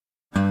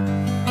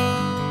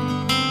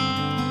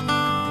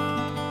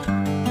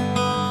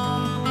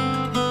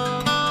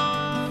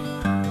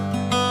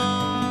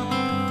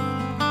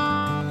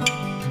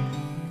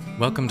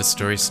Welcome to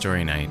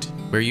Story Night,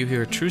 where you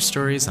hear true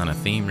stories on a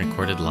theme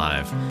recorded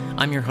live.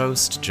 I'm your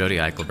host, Jody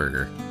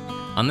Eichelberger.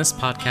 On this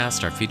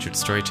podcast, our featured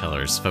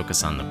storytellers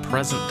focus on the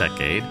present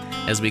decade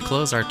as we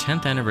close our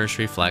 10th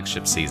anniversary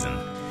flagship season.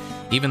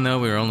 Even though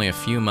we're only a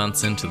few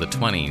months into the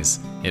 20s,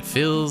 it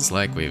feels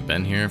like we've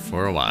been here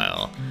for a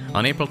while.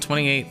 On April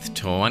 28th,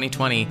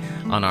 2020,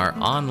 on our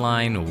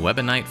online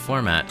Webinite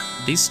format,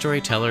 these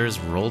storytellers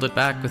rolled it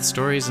back with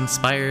stories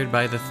inspired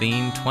by the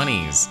theme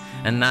 20s.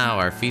 And now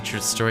our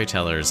featured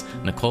storytellers,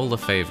 Nicole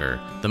Lefevre,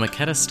 the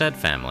Makeda Stead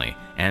family,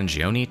 and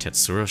Gioni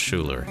Tetsuro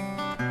Schuler.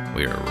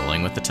 We are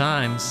rolling with the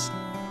times.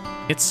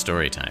 It's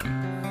story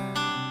time.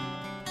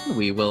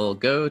 We will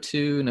go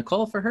to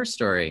Nicole for her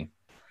story.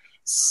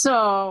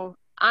 So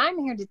I'm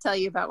here to tell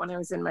you about when I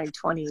was in my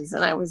 20s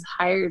and I was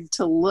hired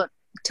to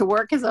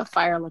work as a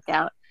fire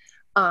lookout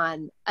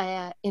on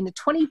in a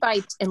 20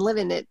 by and live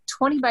in a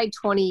 20 by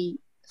 20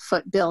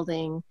 foot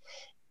building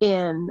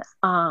in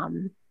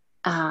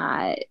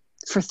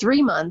for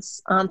 3 months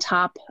on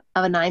top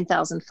of a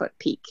 9,000 foot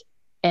peak,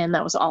 and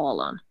that was all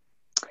alone.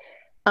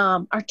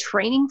 Our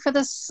training for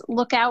this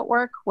lookout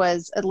work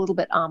was a little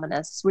bit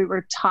ominous. We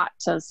were taught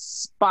to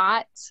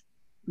spot,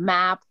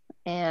 map,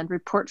 and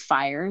report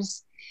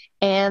fires.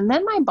 And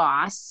then my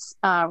boss,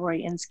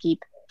 Roy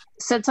Inskeep,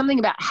 said something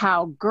about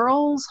how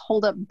girls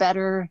hold up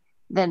better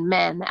than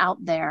men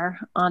out there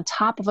on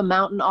top of a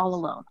mountain all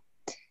alone.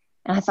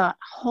 And I thought,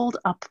 hold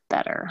up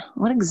better.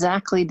 What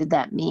exactly did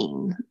that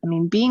mean? I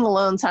mean, being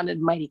alone sounded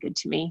mighty good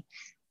to me.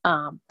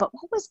 But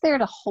what was there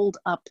to hold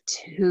up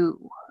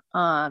to?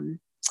 And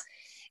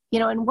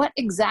what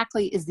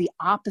exactly is the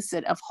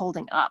opposite of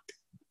holding up?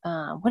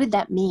 What did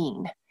that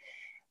mean?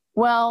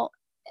 Well,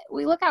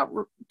 we lookout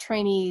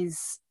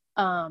trainees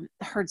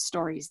heard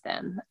stories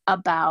then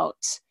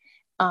about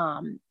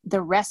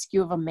the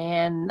rescue of a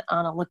man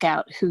on a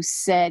lookout who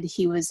said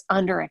he was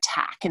under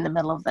attack in the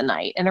middle of the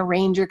night, and a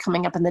ranger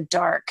coming up in the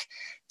dark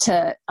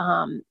to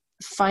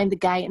find the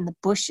guy in the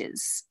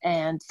bushes,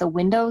 and the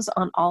windows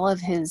on all of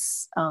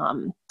his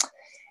on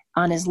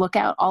his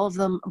lookout, all of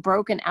them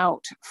broken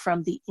out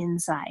from the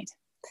inside.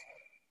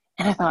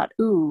 And I thought,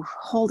 ooh,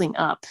 holding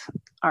up.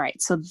 All right,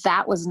 so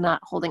that was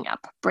not holding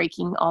up,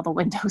 breaking all the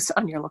windows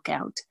on your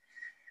lookout.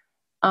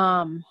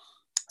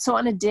 So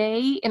on a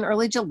day in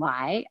early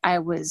July, I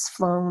was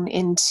flown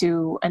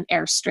into an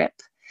airstrip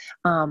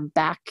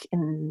back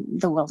in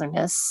the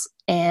wilderness,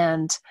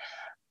 and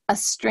a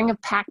string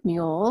of pack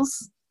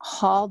mules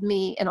hauled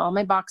me and all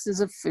my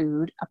boxes of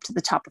food up to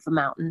the top of a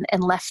mountain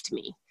and left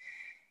me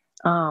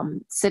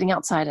sitting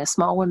outside a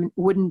small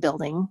wooden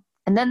building.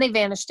 And then they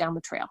vanished down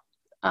the trail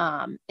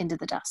into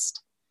the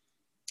dust.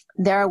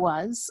 There I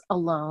was,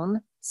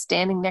 alone,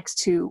 standing next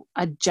to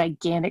a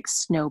gigantic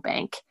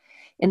snowbank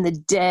in the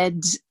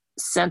dead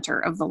center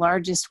of the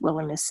largest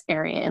wilderness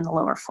area in the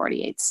lower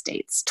 48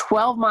 states,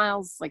 12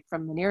 miles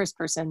from the nearest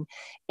person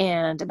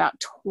and about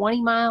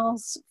 20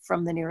 miles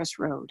from the nearest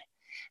road.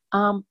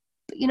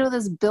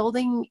 This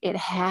building, it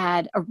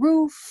had a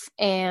roof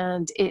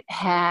and it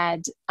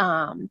had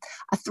a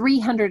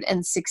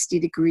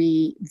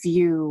 360-degree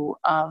view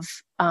of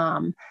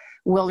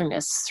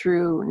wilderness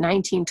through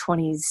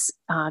 1920s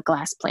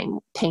glass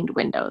paned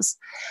windows.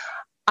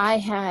 I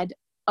had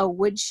a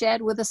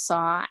woodshed with a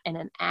saw and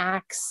an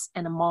axe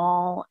and a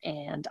maul,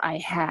 and I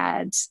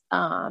had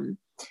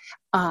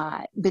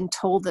been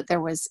told that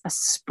there was a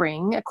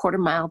spring a quarter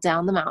mile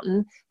down the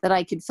mountain that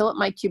I could fill up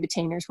my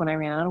cubitaners when I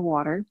ran out of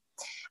water.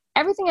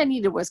 Everything I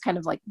needed was kind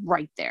of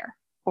right there,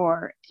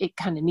 or it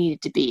kind of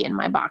needed to be in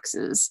my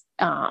boxes,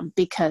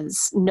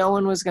 because no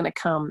one was going to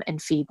come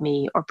and feed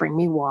me or bring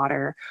me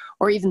water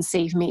or even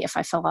save me if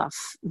I fell off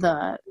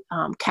the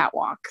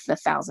catwalk, the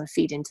 1,000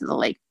 feet into the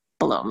lake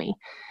below me.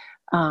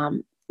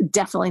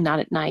 Definitely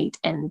not at night,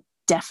 and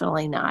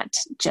definitely not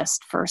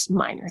just for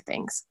minor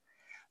things.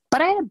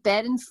 But I had a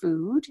bed and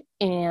food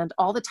and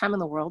all the time in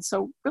the world.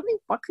 So really,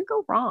 what could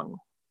go wrong?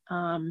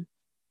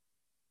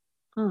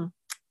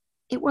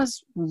 It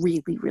was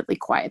really, really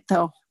quiet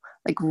though,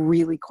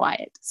 really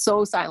quiet,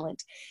 so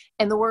silent.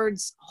 And the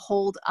words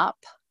hold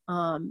up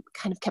kind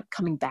of kept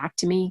coming back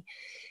to me.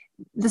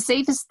 The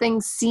safest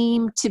thing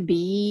seemed to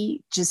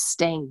be just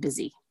staying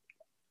busy.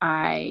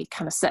 I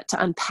kind of set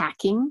to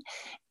unpacking,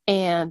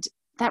 and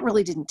that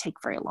really didn't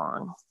take very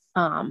long.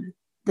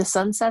 The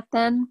sun set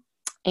then,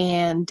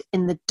 and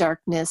in the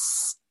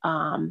darkness,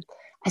 I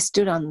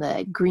stood on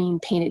the green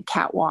painted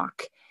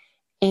catwalk,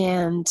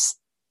 and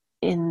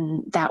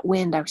in that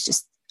wind, I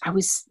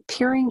was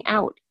peering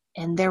out,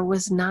 and there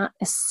was not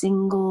a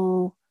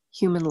single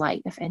human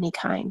light of any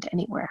kind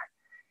anywhere.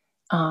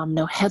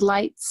 No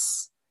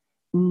headlights,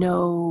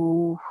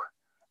 no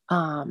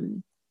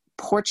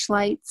porch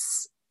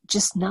lights,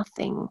 just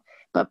nothing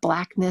but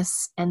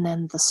blackness, and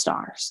then the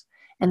stars.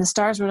 And the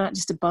stars were not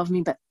just above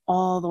me, but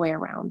all the way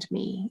around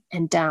me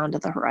and down to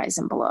the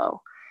horizon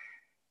below.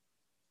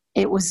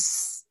 It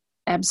was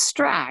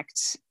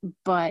abstract,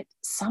 but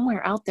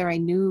somewhere out there I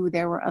knew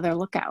there were other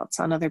lookouts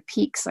on other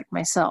peaks like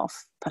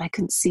myself, but I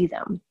couldn't see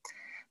them.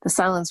 The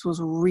silence was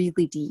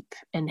really deep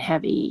and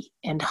heavy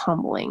and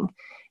humbling.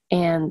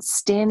 And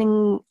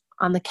standing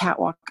on the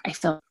catwalk, I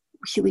felt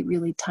really,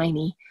 really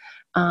tiny.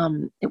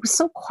 It was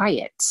so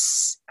quiet.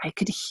 I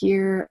could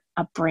hear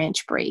a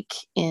branch break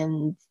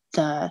in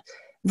the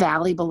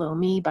valley below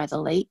me by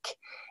the lake.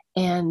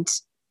 And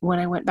when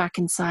I went back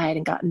inside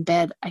and got in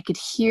bed, I could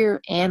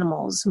hear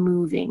animals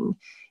moving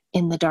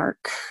in the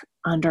dark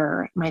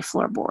under my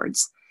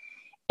floorboards.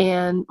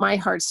 And my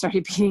heart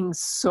started beating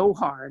so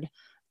hard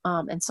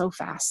and so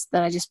fast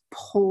that I just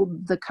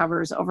pulled the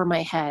covers over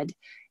my head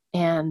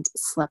and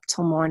slept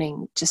till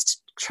morning just to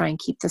try and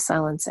keep the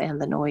silence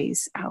and the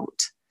noise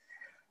out.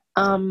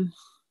 In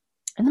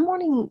the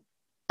morning,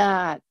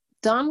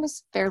 dawn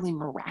was fairly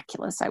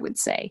miraculous, I would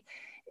say.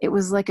 It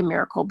was like a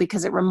miracle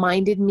because it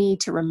reminded me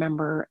to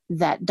remember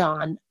that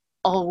dawn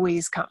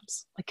always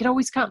comes. Like it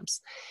always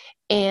comes.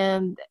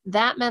 And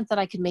that meant that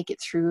I could make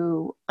it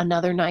through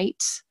another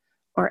night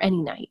or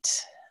any night.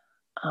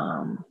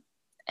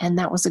 And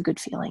that was a good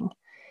feeling.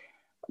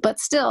 But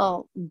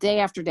still, day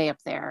after day up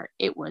there,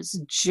 it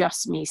was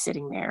just me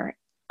sitting there.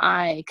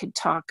 I could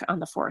talk on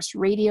the forest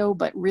radio,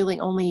 but really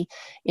only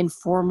in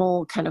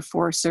formal kind of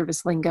Forest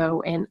Service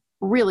lingo and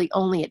really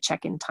only at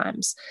check-in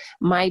times.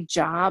 My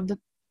job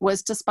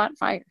was to spot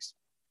fires,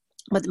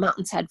 but the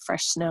mountains had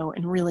fresh snow,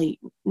 and really,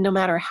 no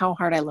matter how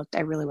hard I looked,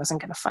 I really wasn't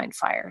going to find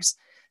fires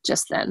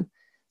just then.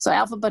 So I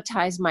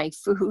alphabetized my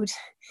food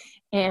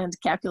and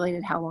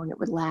calculated how long it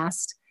would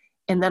last.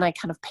 And then I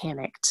kind of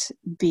panicked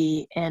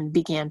and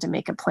began to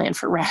make a plan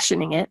for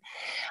rationing it.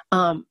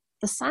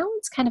 The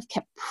silence kind of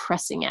kept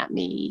pressing at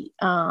me.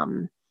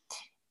 And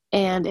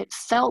it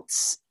felt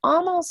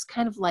almost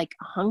kind of like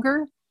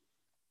hunger.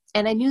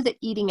 And I knew that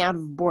eating out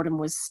of boredom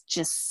was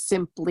just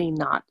simply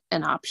not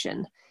an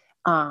option.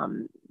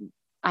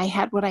 I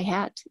had what I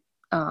had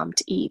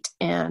to eat.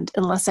 And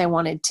unless I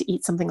wanted to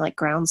eat something like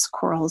ground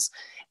squirrels,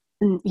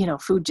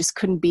 food just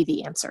couldn't be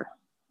the answer.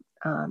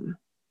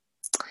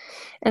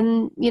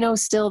 And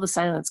still the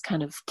silence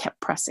kind of kept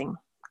pressing.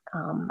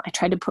 I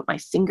tried to put my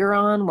finger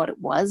on what it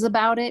was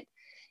about it.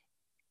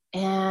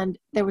 And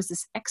there was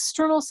this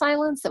external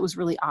silence that was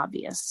really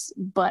obvious,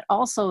 but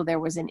also there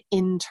was an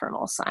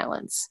internal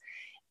silence.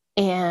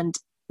 And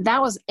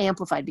that was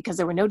amplified because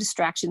there were no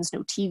distractions,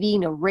 no TV,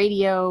 no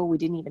radio. We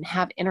didn't even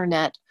have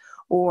internet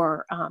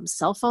or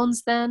cell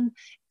phones then.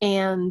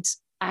 And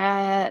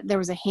there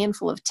was a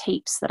handful of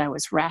tapes that I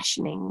was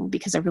rationing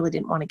because I really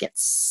didn't want to get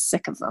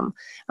sick of them.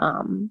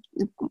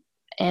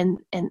 And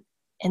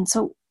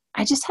so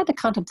I just had to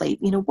contemplate,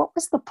 what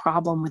was the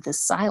problem with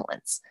this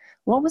silence?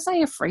 What was I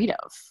afraid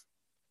of?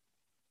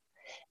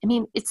 I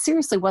mean, it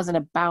seriously wasn't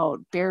about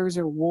bears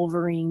or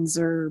wolverines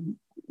or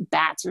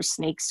bats or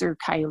snakes or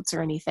coyotes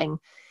or anything.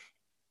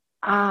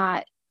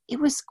 It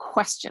was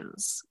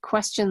questions.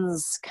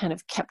 Questions kind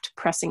of kept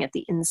pressing at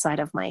the inside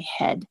of my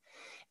head.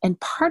 And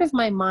part of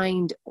my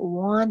mind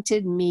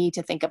wanted me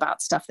to think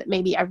about stuff that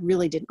maybe I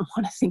really didn't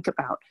want to think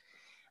about.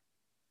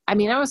 I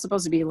mean, I was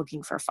supposed to be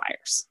looking for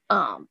fires,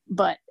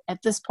 but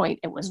at this point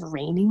it was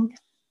raining.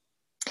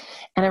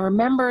 And I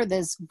remember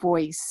this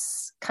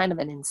voice, kind of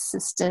an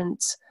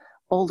insistent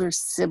older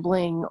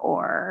sibling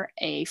or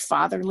a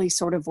fatherly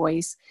sort of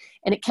voice.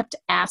 And it kept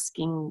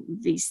asking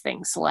these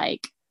things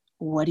like,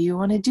 what do you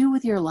want to do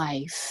with your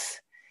life?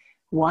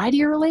 Why do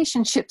your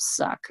relationships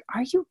suck?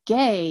 Are you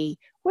gay?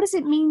 What does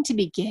it mean to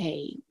be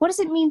gay? What does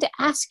it mean to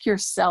ask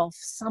yourself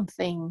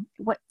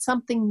what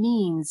something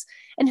means?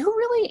 And who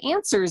really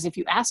answers if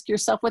you ask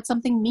yourself what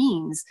something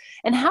means?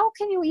 And how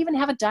can you even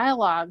have a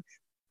dialogue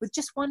with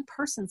just one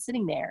person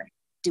sitting there?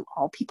 Do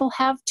all people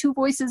have two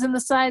voices in the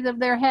sides of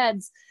their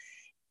heads?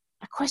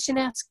 A question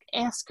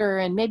asker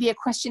and maybe a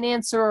question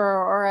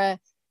answerer or a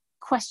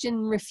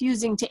question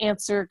refusing to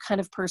answer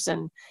kind of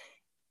person.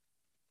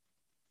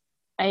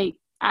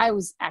 I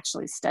was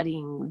actually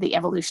studying the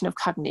evolution of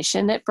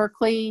cognition at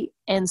Berkeley.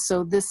 And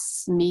so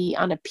this me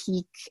on a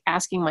peak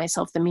asking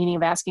myself the meaning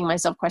of asking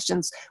myself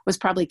questions was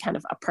probably kind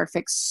of a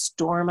perfect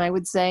storm, I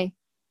would say.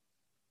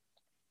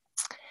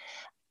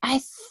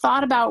 I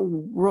thought about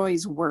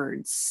Roy's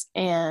words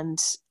and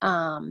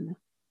how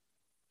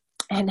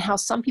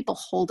some people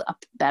hold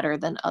up better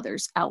than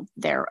others out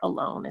there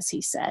alone, as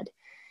he said.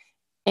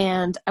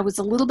 And I was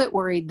a little bit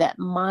worried that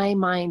my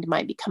mind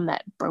might become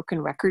that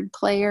broken record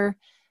player,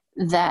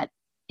 that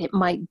it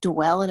might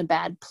dwell in a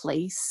bad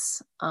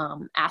place,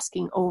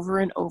 asking over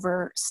and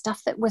over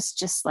stuff that was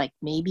just like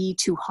maybe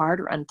too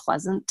hard or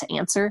unpleasant to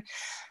answer.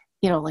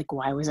 Like,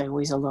 why was I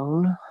always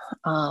alone?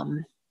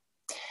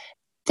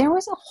 There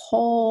was a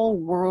whole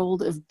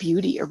world of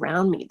beauty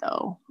around me,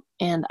 though,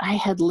 and I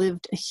had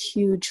lived a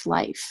huge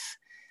life.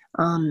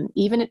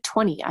 Even at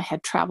 20, I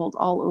had traveled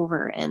all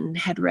over and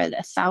had read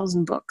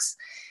 1,000 books,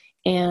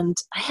 and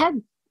I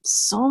had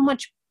so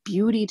much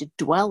beauty to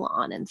dwell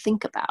on and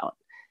think about.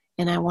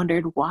 And I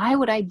wondered, why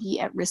would I be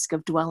at risk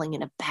of dwelling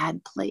in a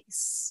bad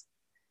place?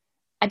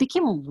 I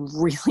became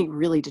really,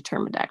 really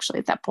determined, actually,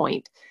 at that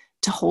point,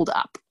 to hold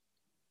up.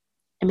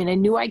 I mean, I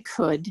knew I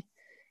could.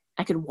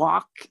 I could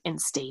walk and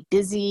stay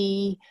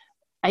busy.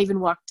 I even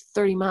walked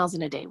 30 miles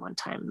in a day one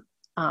time.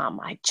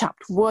 I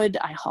chopped wood.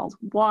 I hauled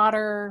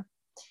water.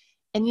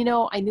 And,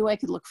 I knew I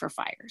could look for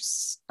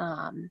fires.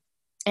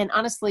 And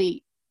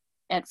honestly,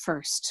 at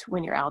first,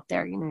 when you're out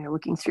there, you're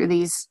looking through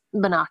these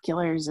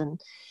binoculars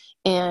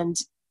and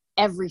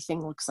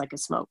everything looks like a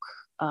smoke,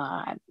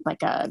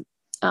 like a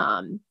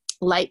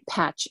light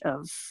patch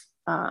of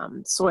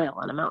soil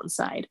on a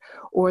mountainside,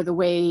 or the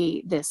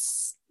way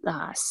this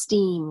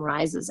steam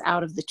rises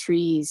out of the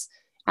trees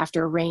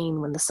after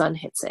rain when the sun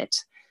hits it.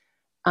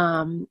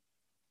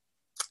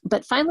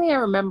 But finally, I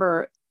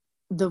remember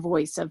the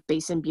voice of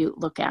Basin Butte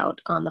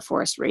Lookout on the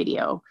forest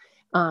radio.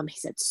 He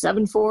said,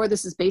 7-4,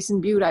 this is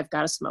Basin Butte, I've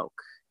got a smoke.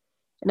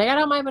 And I got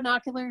out my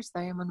binoculars,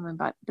 I am on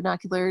my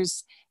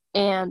binoculars,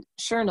 and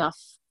sure enough,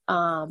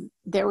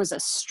 there was a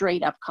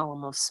straight up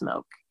column of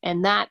smoke.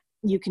 And that,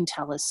 you can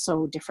tell, is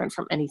so different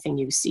from anything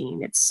you've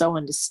seen. It's so,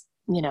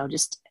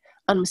 just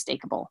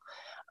unmistakable.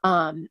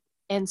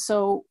 And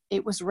so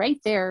it was right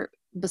there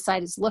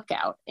beside his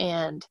lookout,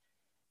 and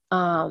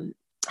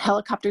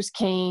helicopters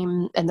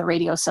came, and the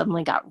radio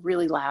suddenly got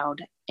really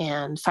loud,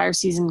 and fire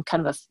season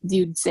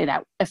you'd say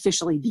that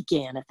officially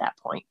began at that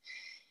point.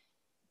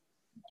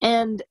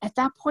 And at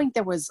that point,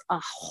 there was a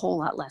whole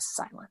lot less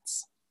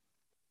silence.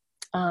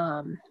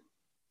 And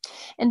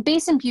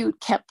Basin Butte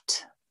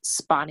kept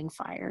spotting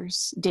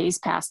fires. Days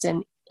passed,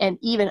 and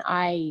even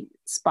I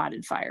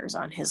spotted fires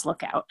on his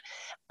lookout.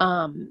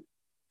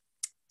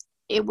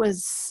 It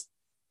was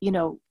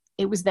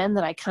then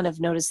that I kind of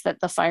noticed that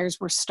the fires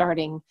were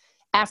starting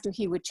after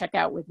he would check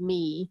out with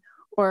me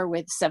or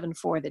with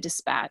 7-4, the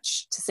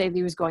dispatch, to say that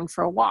he was going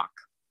for a walk.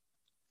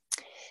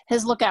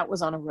 His lookout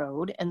was on a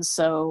road, and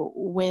so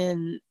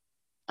when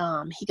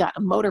he got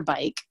a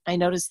motorbike, I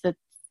noticed that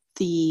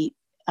the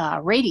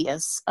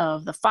radius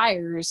of the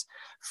fires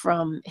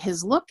from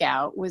his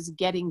lookout was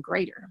getting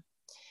greater.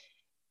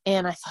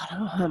 And I thought,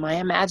 oh, am I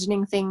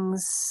imagining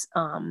things?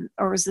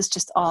 Or was this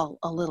just all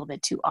a little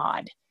bit too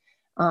odd?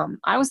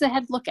 I was the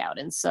head lookout,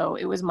 and so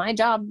it was my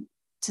job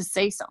to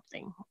say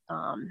something,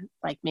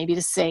 like maybe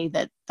to say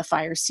that the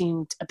fire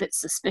seemed a bit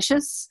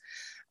suspicious,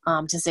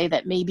 to say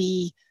that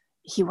maybe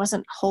he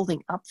wasn't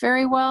holding up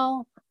very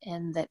well,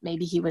 and that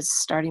maybe he was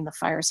starting the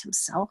fires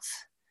himself.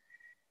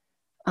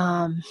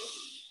 I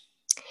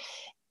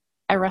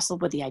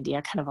wrestled with the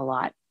idea kind of a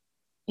lot.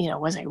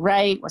 Was I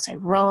right? Was I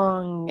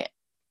wrong?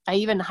 I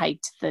even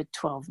hiked the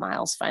 12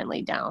 miles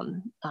finally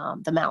down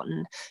the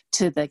mountain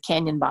to the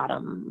canyon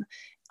bottom.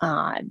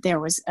 There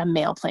was a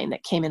mail plane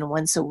that came in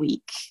once a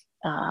week,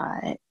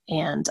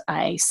 and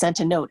I sent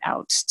a note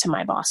out to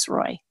my boss,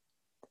 Roy.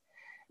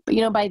 But,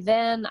 by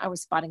then I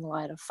was spotting a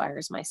lot of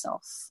fires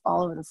myself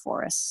all over the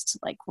forest,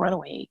 like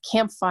runaway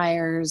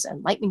campfires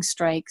and lightning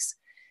strikes.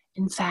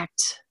 In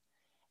fact,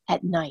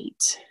 at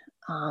night,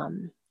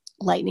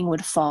 lightning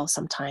would fall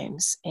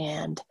sometimes,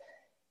 and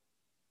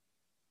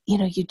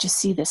you just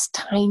see this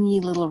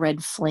tiny little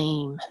red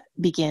flame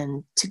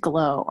begin to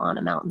glow on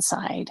a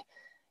mountainside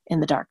in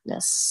the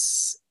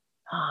darkness.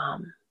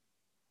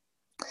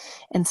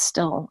 And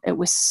still, it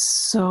was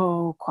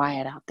so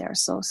quiet out there,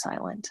 so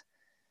silent.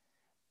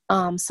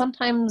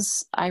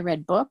 Sometimes I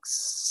read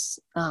books,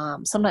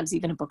 sometimes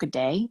even a book a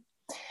day.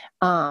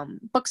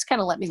 Books kind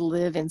of let me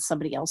live in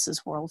somebody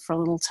else's world for a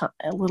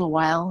little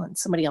while, in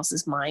somebody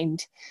else's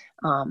mind,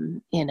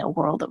 in a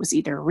world that was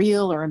either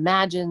real or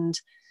imagined.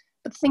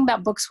 But the thing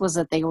about books was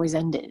that they always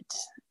ended.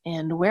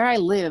 And where I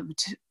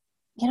lived,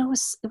 it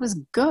was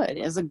good.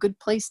 It was a good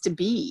place to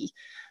be.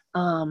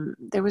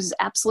 There was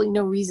absolutely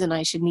no reason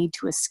I should need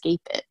to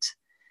escape it.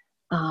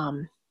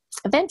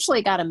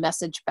 Eventually got a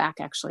message back,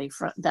 actually,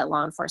 that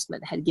law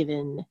enforcement had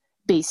given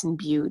Basin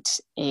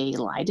Butte a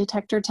lie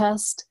detector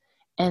test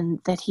and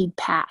that he'd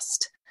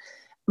passed.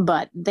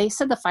 But they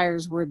said the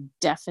fires were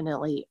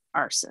definitely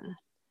arson.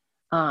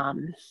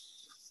 And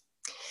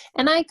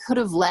I could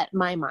have let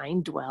my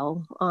mind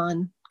dwell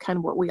on kind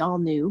of what we all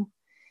knew.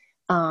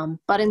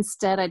 But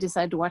instead, I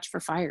decided to watch for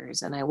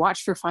fires. And I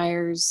watched for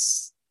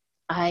fires.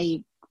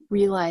 I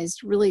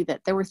realized really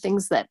that there were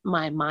things that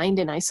my mind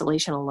in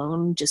isolation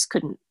alone just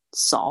couldn't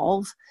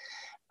solve.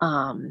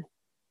 And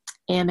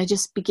I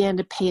just began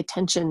to pay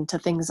attention to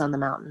things on the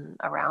mountain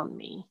around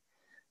me,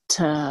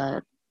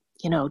 to,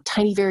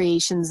 tiny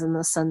variations in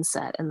the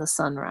sunset and the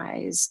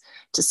sunrise,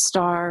 to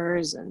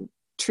stars and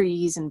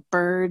trees and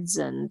birds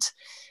and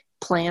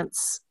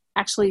plants,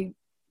 actually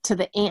to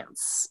the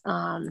ants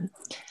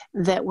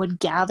that would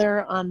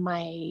gather on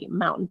my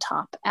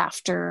mountaintop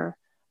after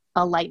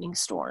a lightning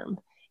storm.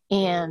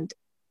 And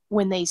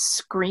when they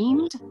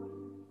screamed,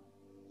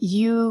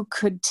 you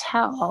could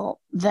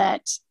tell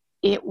that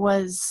it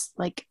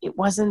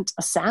wasn't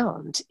a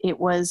sound, it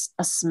was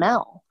a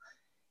smell.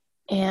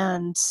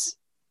 And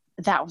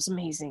that was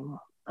amazing.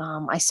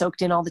 I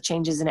soaked in all the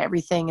changes in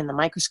everything, and the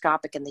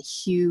microscopic and the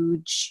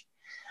huge.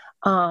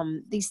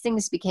 These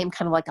things became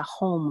kind of like a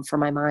home for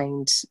my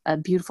mind, a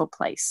beautiful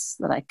place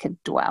that I could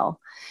dwell.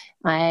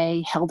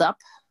 I held up.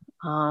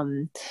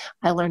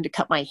 I learned to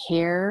cut my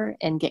hair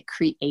and get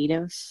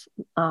creative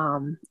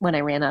when I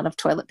ran out of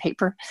toilet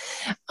paper.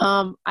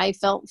 I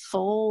felt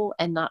full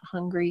and not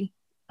hungry.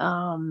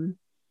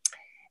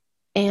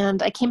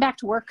 And I came back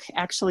to work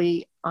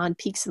actually on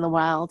Peaks in the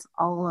Wild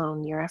all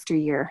alone year after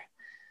year.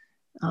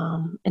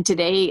 And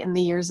today, in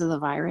the years of the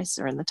virus,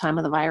 or in the time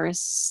of the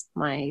virus,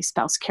 my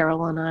spouse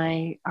Carol and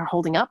I are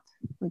holding up.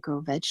 We grow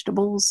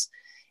vegetables,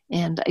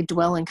 and I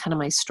dwell in kind of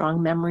my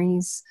strong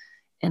memories,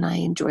 and I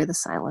enjoy the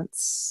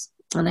silence.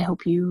 And I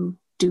hope you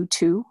do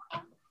too.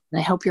 And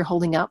I hope you're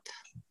holding up.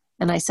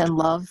 And I send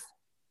love.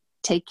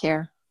 Take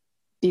care.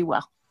 Be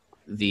well.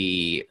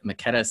 The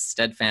Maketa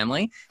Stead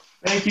family.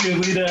 Thank you,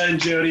 Lita and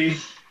Jody.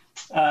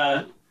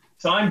 So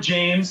I'm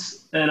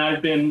James, and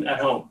I've been at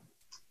home.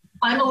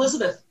 I'm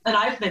Elizabeth, and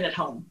I've been at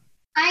home.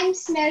 I'm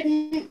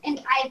Snowden,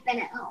 and I've been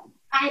at home.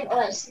 I'm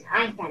Olsen,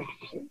 I've been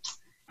at home.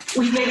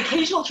 We've made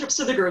occasional trips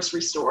to the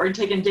grocery store and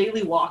taken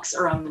daily walks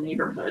around the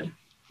neighborhood.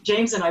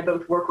 James and I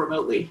both work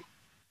remotely.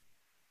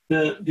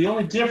 The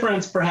only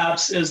difference,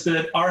 perhaps, is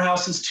that our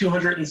house is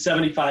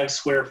 275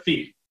 square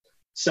feet.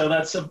 So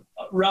that's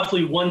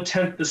roughly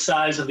 1/10 the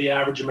size of the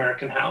average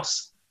American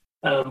house.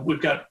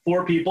 We've got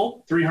 4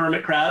 people, 3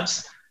 hermit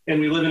crabs, and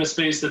we live in a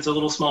space that's a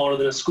little smaller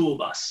than a school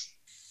bus.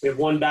 We have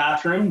 1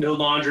 bathroom, no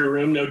laundry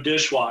room, no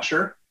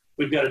dishwasher.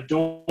 We've got a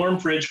dorm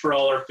fridge for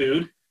all our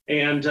food,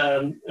 and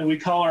we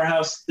call our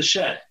house the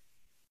Shed.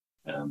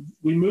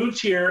 We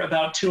moved here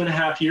about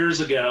 2.5 years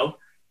ago,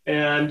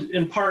 and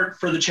in part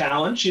for the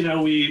challenge.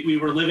 We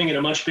were living in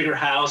a much bigger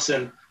house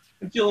and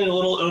feeling a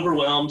little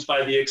overwhelmed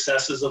by the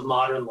excesses of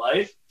modern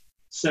life.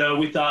 So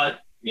we thought,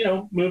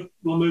 we'll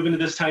move into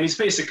this tiny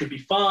space. It could be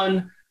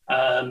fun.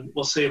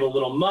 We'll save a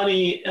little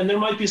money, and there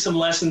might be some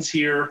lessons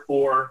here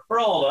for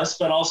all of us,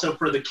 but also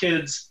for the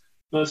kids,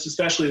 most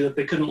especially, that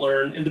they couldn't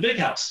learn in the big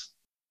house.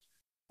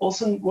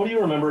 Olsen, what do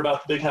you remember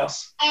about the big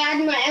house? I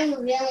had my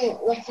own room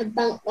with a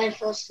bunk bed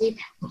full of sleep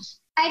house.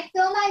 I'd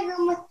fill my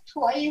room with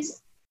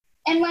toys,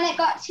 and when it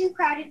got too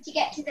crowded to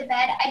get to the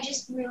bed, I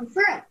just moved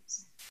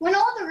rooms. When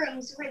all the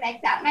rooms were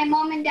like that, my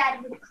mom and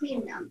dad would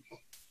clean them.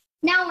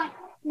 Now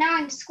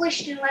I'm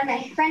squished, and when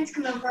my friends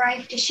come over, I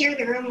have to share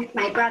the room with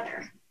my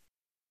brother.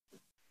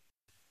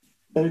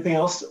 Anything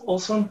else,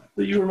 Olsen,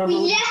 that you remember?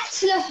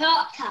 Yes, the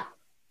hot tub.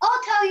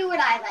 I'll tell you what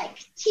I like.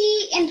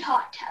 Tea and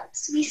hot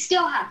tubs. We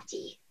still have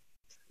tea.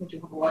 We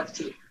do have a lot of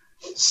tea.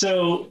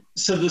 So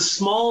the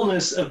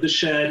smallness of the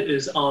Shed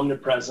is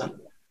omnipresent.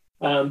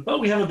 But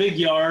we have a big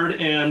yard,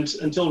 and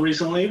until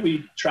recently,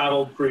 we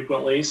traveled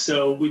frequently,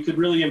 so we could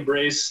really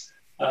embrace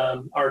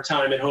our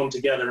time at home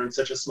together in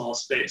such a small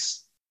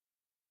space.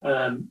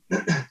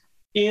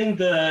 In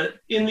the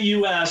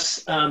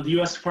U.S., the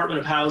U.S. Department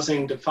of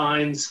Housing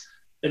defines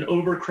an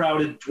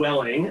overcrowded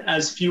dwelling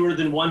as fewer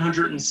than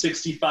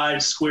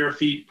 165 square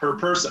feet per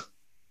person.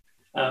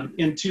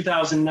 In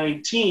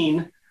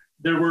 2019,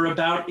 there were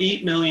about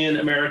 8 million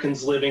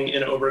Americans living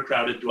in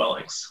overcrowded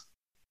dwellings.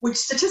 Which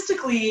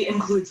statistically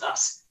includes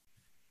us.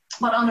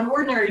 But on an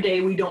ordinary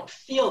day, we don't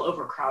feel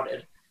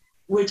overcrowded,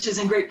 which is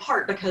in great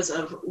part because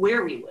of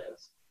where we live.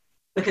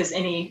 Because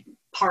any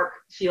park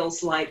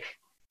feels like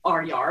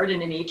our yard,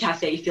 and any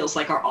cafe feels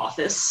like our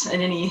office,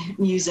 and any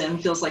museum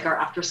feels like our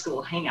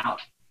after-school hangout.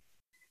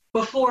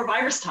 Before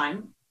virus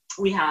time,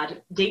 we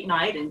had date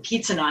night and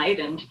pizza night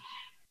and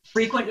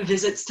frequent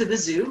visits to the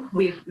zoo.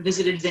 We've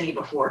visited Vinny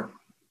before.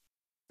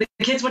 The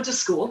kids went to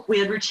school. We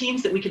had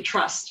routines that we could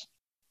trust.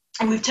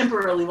 And we've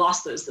temporarily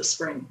lost those this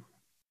spring.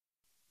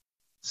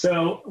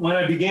 So when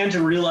I began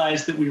to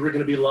realize that we were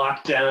going to be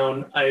locked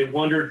down, I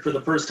wondered for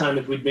the first time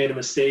if we'd made a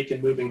mistake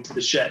in moving to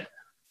the Shed.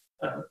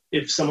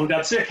 If someone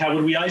got sick, how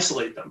would we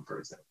isolate them, for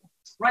example?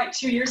 Right,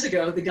 2 years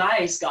ago, the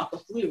guys got the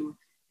flu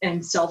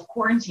and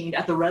self-quarantined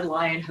at the Red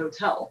Lion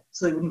Hotel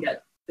so they wouldn't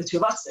get the 2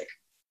 of us sick.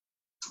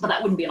 But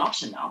that wouldn't be an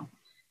option now.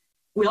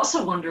 We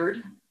also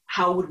wondered,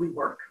 how would we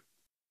work?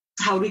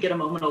 How would we get a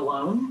moment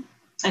alone?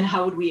 And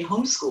how would we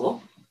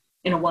homeschool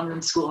in a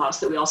 1-room schoolhouse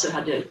that we also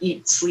had to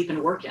eat, sleep,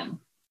 and work in?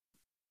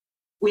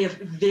 We have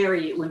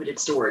very limited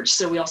storage,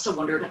 so we also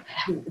wondered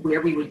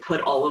where we would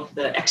put all of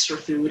the extra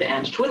food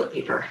and toilet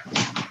paper.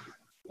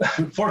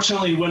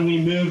 Fortunately, when we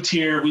moved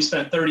here, we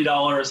spent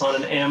 $30 on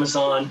an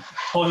Amazon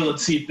toilet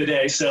seat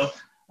bidet, so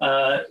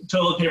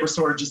toilet paper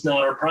storage is not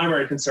our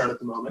primary concern at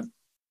the moment.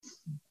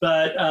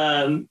 But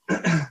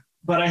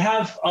I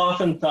have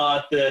often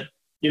thought that,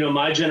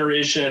 my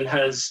generation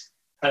has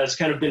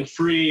kind of been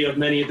free of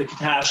many of the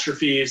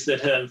catastrophes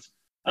that have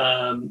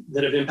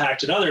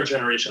impacted other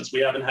generations. We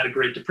haven't had a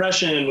Great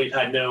Depression. We've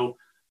had no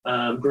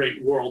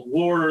great world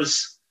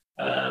wars.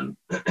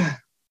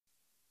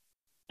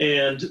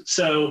 And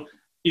so,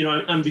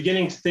 I'm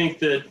beginning to think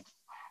that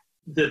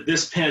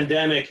this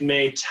pandemic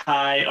may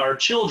tie our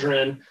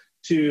children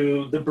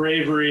to the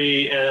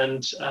bravery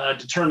and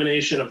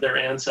determination of their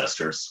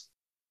ancestors.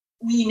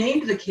 We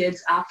named the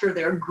kids after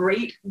their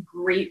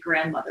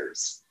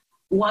great-great-grandmothers.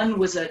 One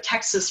was a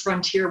Texas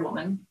frontier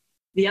woman.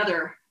 The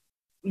other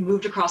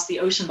moved across the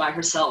ocean by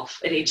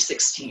herself at age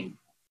 16.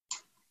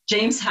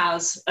 James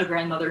has a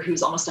grandmother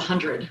who's almost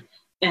 100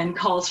 and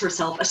calls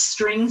herself a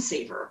string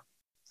saver.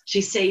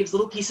 She saves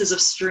little pieces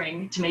of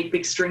string to make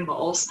big string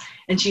balls,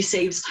 and she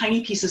saves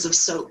tiny pieces of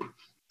soap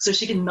so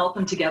she can melt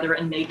them together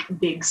and make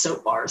big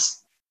soap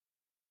bars.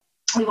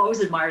 we've always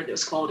admired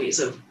those qualities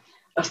of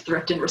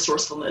thrift and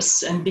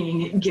resourcefulness and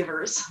being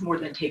givers more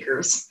than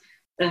takers,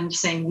 and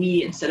saying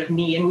we instead of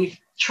me. And we've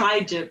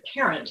tried to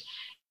parent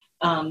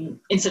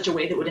in such a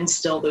way that would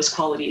instill those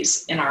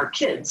qualities in our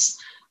kids,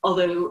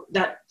 although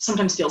that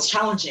sometimes feels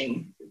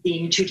challenging,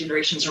 being 2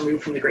 generations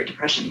removed from the Great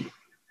Depression.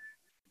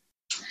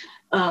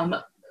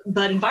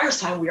 But in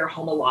virus time, we are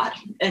home a lot,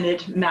 and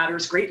it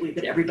matters greatly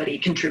that everybody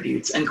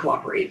contributes and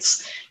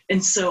cooperates.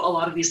 And so a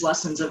lot of these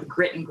lessons of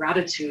grit and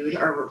gratitude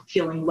are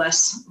feeling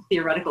less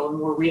theoretical and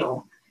more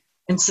real.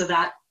 And so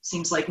that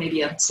seems like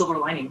maybe a silver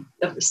lining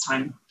of this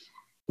time.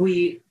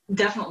 We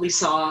definitely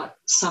saw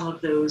some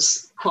of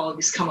those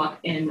qualities come up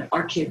in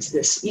our kids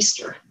this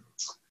Easter.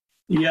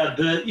 Yeah,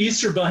 the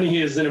Easter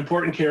Bunny is an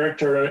important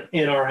character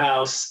in our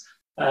house.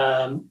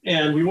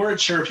 And we weren't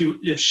sure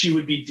if she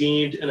would be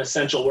deemed an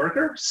essential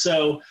worker.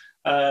 So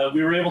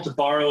we were able to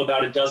borrow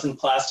about a dozen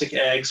plastic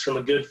eggs from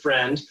a good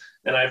friend.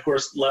 And I, of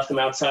course, left them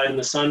outside in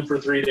the sun for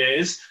 3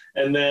 days.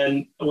 And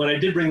then when I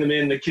did bring them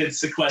in, the kids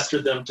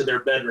sequestered them to their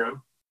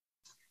bedroom.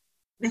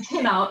 They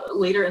came out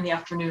later in the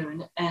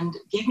afternoon and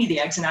gave me the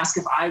eggs and asked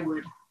if I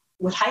would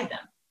hide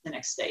them the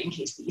next day in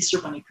case the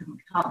Easter Bunny couldn't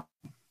come.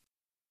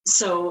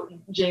 So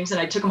James and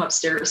I took them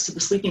upstairs to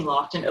the sleeping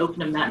loft and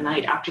opened them that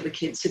night after the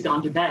kids had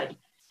gone to bed.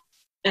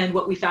 And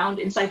what we found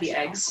inside the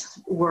eggs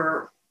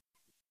were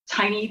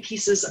tiny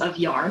pieces of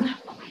yarn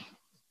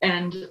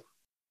and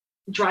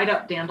dried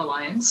up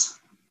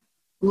dandelions,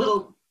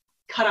 little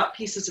cut out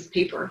pieces of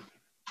paper,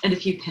 and a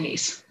few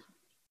pennies.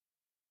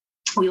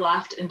 We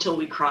laughed until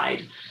we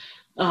cried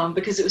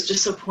because it was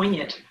just so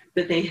poignant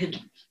that they had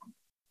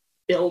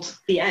built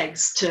the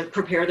eggs to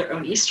prepare their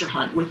own Easter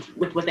hunt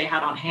with what they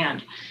had on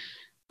hand.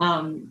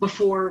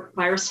 Before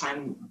virus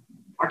time,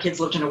 our kids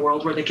lived in a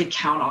world where they could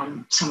count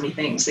on so many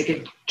things. They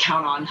could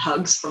count on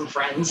hugs from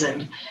friends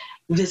and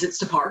visits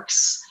to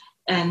parks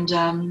and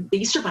the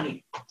Easter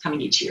Bunny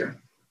coming each year.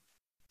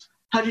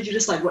 How did you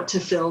decide what to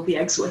fill the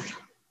eggs with?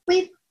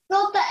 We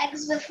filled the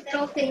eggs with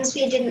little things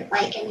we didn't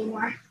like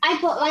anymore. I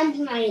put one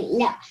in my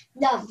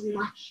loved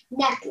my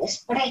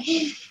necklace, but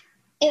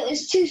it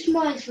was too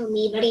small for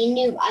me, but he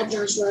knew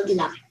others would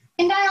love it.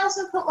 And I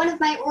also put one of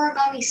my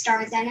origami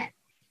stars in it.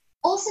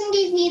 Olson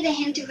gave me the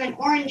hint of an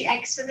orange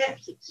egg so that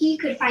he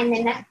could find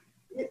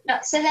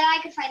so that I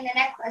could find the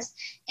necklace,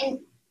 and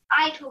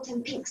I told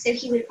him pink so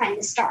he would find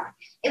the star.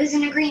 It was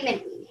an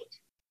agreement we made.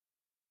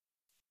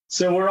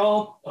 So we're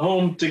all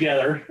home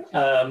together.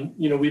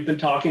 We've been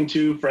talking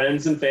to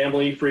friends and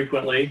family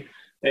frequently,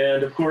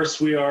 and of course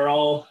we are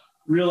all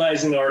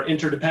realizing our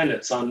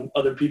interdependence on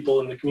other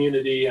people in the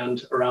community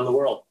and around the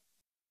world.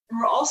 And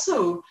we're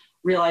also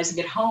realizing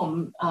at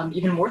home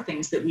even more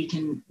things that we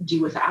can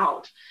do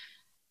without.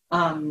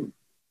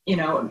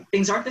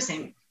 Things aren't the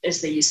same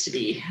as they used to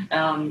be.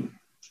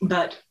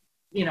 But,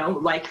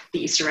 like the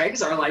Easter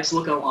eggs, our lives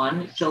will go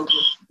on filled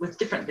with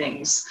different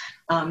things,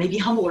 maybe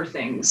humbler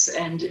things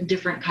and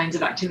different kinds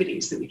of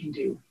activities that we can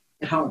do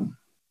at home.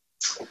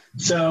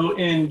 So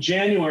in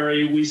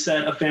January, we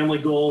set a family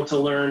goal to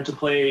learn to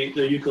play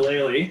the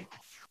ukulele.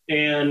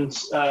 And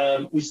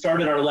we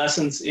started our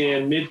lessons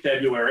in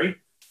mid-February.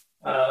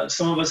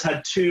 Some of us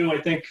had 2.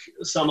 I think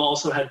some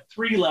also had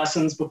 3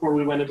 lessons before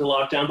we went into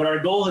lockdown. But our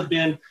goal had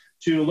been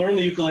to learn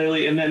the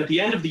ukulele and then at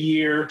the end of the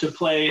year to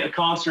play a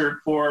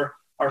concert for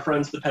our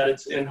friends the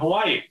Pettits in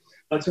Hawaii.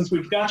 But since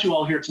we've got you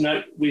all here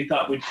tonight, we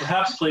thought we'd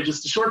perhaps play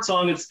just a short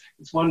song. It's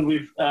one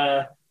we've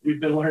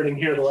been learning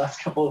here the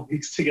last couple of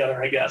weeks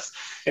together, I guess.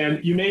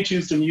 And you may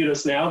choose to mute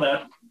us now.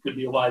 That could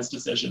be a wise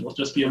decision. It'll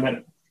just be a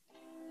minute.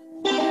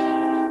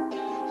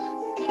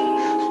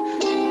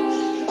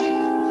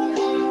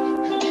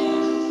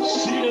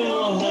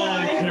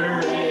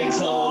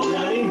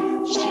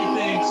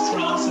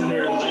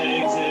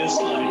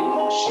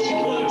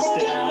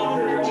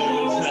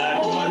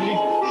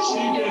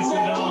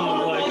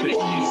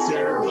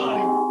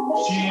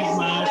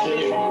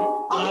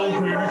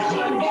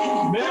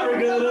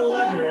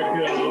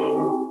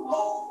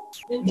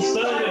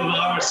 Inside of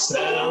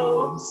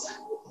ourselves,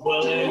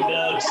 we'll end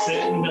up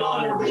sitting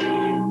on a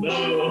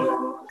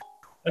rainbow.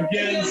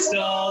 Against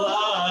all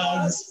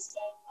odds,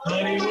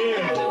 honey, we're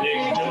the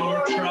big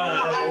door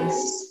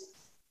prize.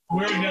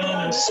 We're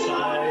gonna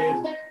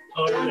slide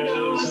our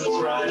noses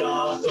right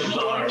off of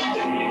our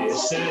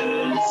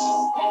faces.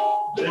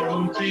 There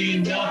won't be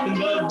nothing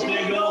but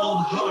big old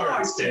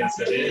hearts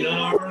dancing in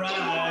our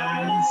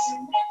eyes.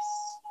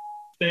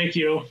 Thank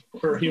you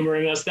for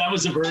humoring us. That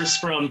was a verse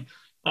from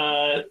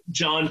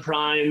John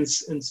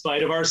Prine's In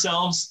Spite of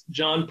Ourselves.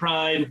 John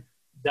Prine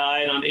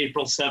died on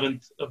April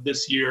 7th of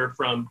this year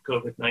from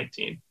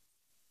COVID-19.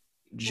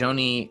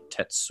 Joni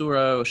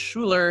Tetsuro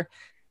Schuler.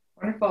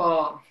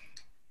 Wonderful.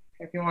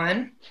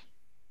 Everyone.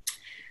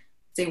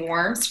 It's a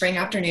warm spring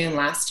afternoon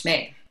last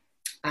May.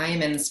 I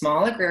am in the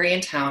small agrarian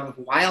town of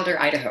Wilder,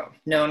 Idaho,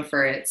 known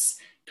for its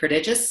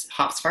prodigious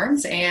hops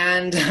farms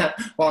and,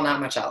 well,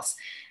 not much else.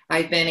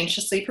 I've been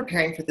anxiously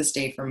preparing for this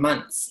day for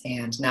months,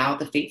 and now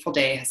the fateful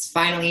day has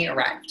finally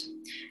arrived.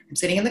 I'm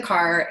sitting in the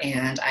car,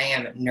 and I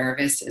am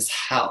nervous as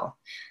hell.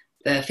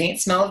 The faint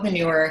smell of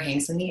manure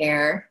hangs in the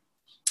air.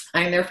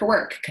 I'm there for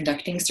work,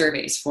 conducting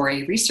surveys for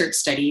a research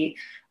study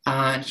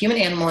on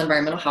human-animal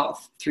environmental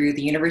health through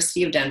the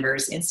University of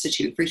Denver's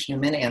Institute for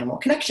Human-Animal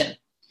Connection.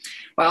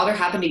 Wilder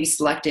happened to be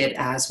selected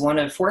as one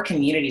of 4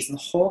 communities in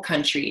the whole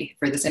country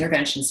for this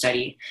intervention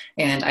study,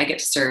 and I get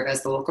to serve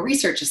as the local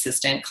research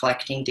assistant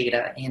collecting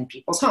data in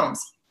people's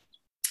homes.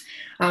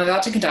 I'm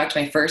about to conduct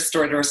my first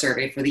door-to-door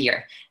survey for the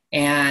year,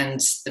 and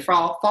the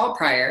fall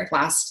prior,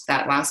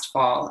 that last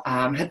fall,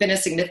 had been a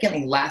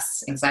significantly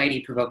less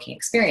anxiety-provoking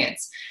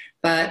experience.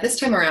 But this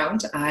time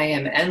around, I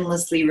am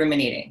endlessly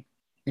ruminating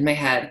in my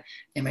head.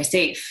 Am I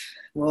safe?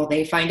 Will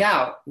they find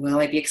out? Will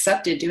I be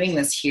accepted doing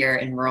this here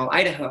in rural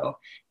Idaho,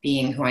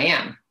 being who I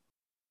am?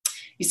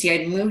 You see,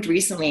 I'd moved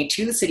recently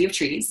to the City of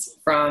Trees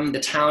from the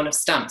town of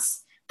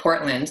Stumps,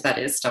 Portland, that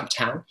is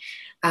Stumptown.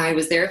 I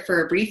was there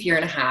for a brief year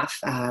and a half,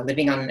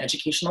 living on an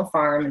educational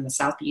farm in the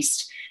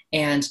Southeast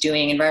and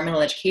doing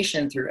environmental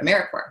education through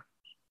AmeriCorps.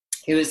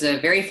 It was a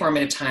very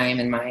formative time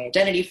in my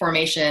identity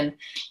formation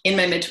in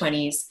my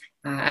mid-20s,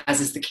 as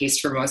is the case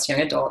for most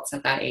young adults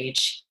at that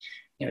age.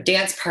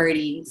 Dance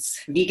parties,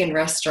 vegan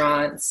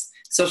restaurants,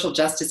 social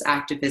justice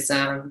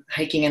activism,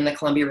 hiking in the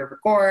Columbia River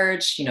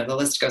Gorge, the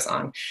list goes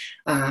on.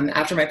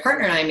 After my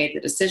partner and I made the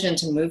decision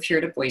to move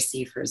here to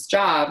Boise for his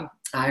job,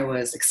 I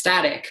was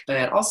ecstatic,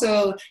 but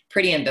also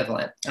pretty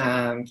ambivalent.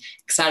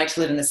 Ecstatic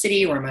to live in the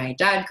city where my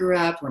dad grew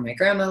up, where my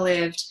grandma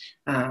lived,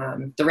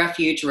 the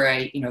refuge where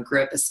I,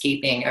 grew up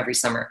escaping every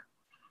summer.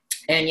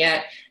 And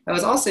yet I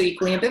was also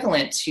equally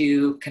ambivalent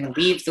to kind of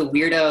leave the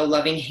weirdo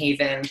loving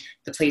haven,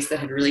 the place that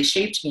had really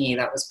shaped me,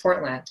 that was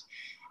Portland.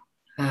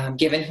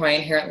 Given who I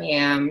inherently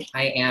am,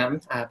 I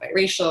am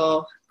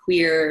biracial,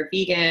 queer,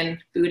 vegan,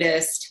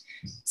 Buddhist,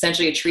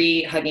 essentially a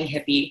tree-hugging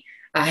hippie.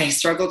 I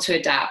struggled to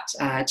adapt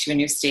to a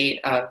new state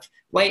of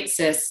white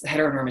cis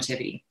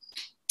heteronormativity.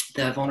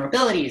 The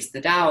vulnerabilities,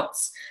 the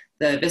doubts,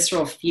 the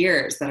visceral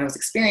fears that I was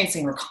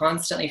experiencing were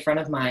constantly front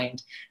of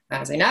mind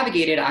as I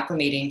navigated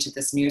acclimating to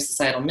this new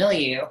societal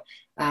milieu.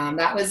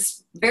 That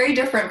was very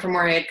different from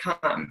where I had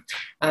come.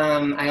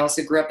 I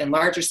also grew up in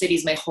larger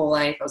cities my whole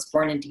life. I was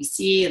born in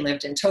DC and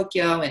lived in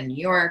Tokyo and New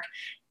York.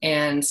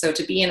 And so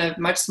to be in a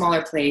much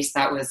smaller place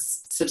that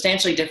was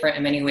substantially different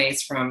in many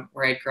ways from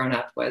where I'd grown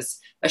up was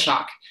a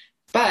shock.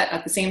 But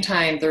at the same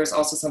time, there was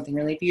also something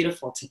really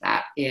beautiful to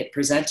that. It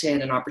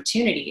presented an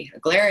opportunity, a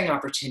glaring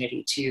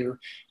opportunity to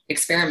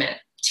experiment,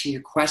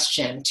 to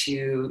question,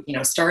 to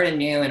start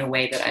anew in a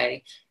way that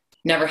I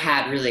never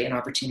had really an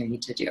opportunity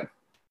to do.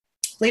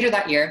 Later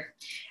that year,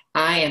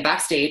 I am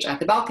backstage at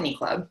the Balcony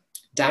Club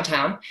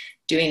downtown,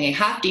 doing a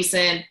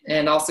half-decent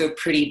and also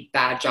pretty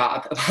bad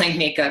job applying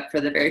makeup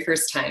for the very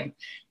first time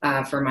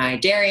for my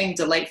daring,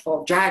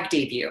 delightful drag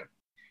debut.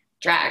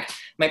 Drag.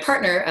 My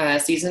partner, a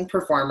seasoned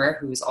performer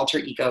whose alter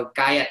ego,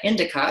 Gaia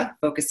Indica,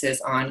 focuses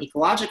on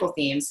ecological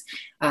themes,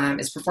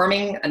 is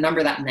performing a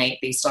number that night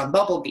based on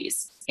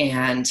bumblebees.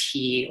 And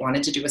he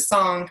wanted to do a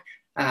song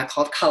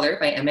called Color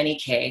by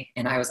MNEK,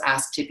 and I was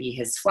asked to be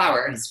his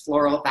flower, his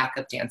floral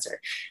backup dancer.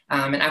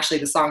 And actually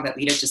the song that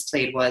Lita just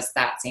played was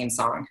that same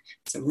song.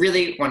 It's a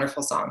really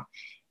wonderful song.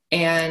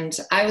 And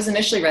I was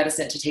initially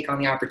reticent to take on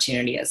the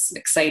opportunity, as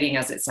exciting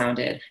as it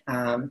sounded.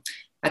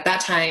 At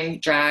that time,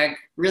 drag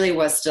really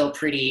was still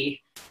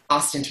pretty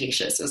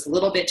ostentatious. It was a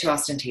little bit too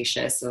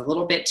ostentatious, a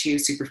little bit too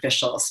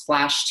superficial, a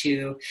splash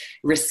too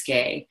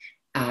risque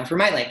for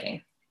my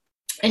liking.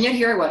 And yet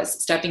here I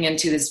was, stepping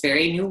into this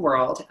very new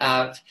world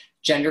of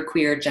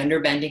genderqueer,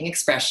 gender-bending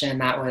expression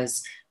that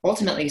was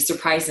ultimately,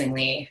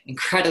 surprisingly,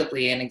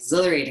 incredibly, and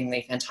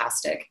exhilaratingly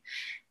fantastic.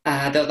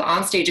 Though the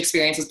onstage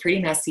experience was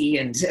pretty messy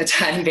and a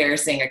tad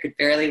embarrassing, I could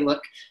barely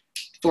look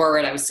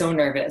forward. I was so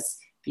nervous.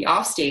 The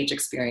offstage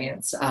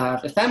experience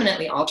of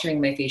effeminately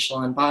altering my facial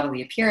and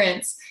bodily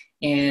appearance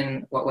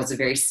in what was a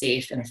very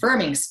safe and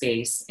affirming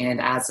space, and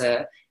as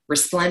a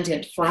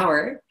resplendent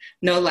flower,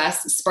 no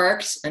less,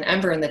 sparked an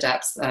ember in the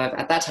depths of,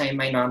 at that time,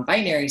 my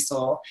non-binary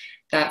soul,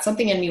 that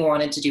something in me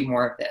wanted to do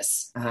more of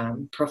this,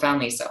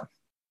 profoundly so.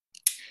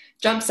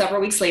 Jump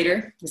several weeks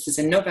later, this is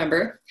in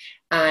November,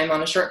 I'm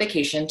on a short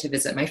vacation to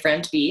visit my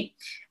friend B,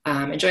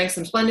 enjoying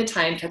some splendid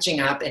time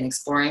catching up and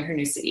exploring her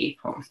new city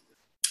home.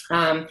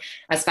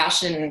 As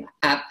avid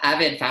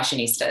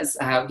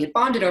fashionistas, we had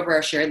bonded over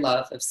our shared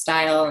love of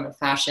style and of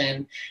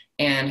fashion,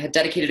 and had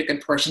dedicated a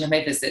good portion of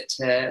my visit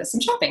to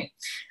some shopping.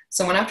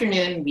 So one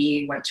afternoon,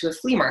 we went to a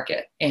flea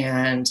market,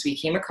 and we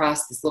came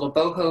across this little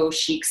boho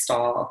chic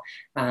stall.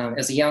 It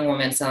was a young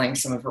woman selling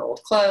some of her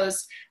old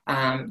clothes,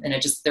 and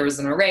there was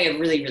an array of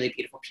really, really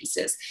beautiful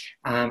pieces.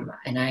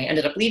 And I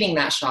ended up leaving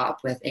that shop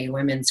with a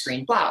women's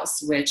green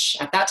blouse, which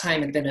at that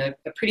time had been a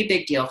pretty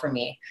big deal for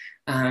me.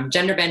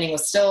 Gender bending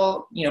was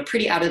still,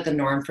 pretty out of the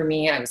norm for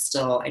me. I was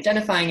still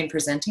identifying and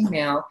presenting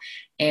male,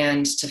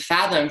 and to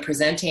fathom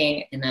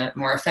presenting in a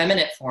more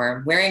effeminate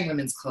form, wearing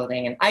women's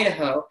clothing in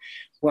Idaho,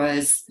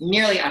 was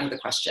nearly out of the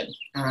question.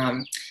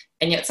 And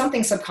yet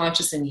something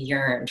subconscious in me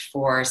yearned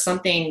for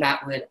something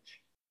that would,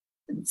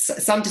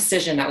 some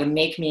decision that would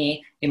make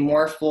me a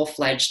more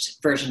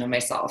full-fledged version of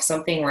myself,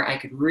 something where I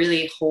could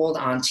really hold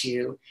on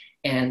to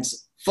and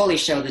fully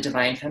show the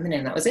divine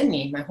feminine that was in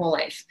me my whole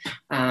life.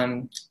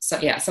 So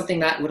yeah, something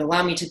that would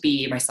allow me to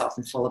be myself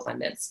in full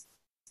abundance.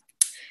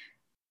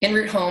 En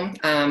route home,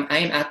 I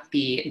am at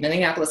the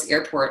Minneapolis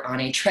airport on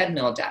a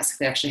treadmill desk.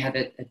 They actually have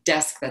a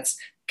desk that's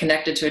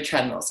connected to a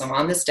treadmill. So I'm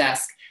on this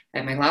desk, I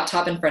have my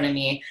laptop in front of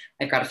me.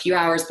 I've got a few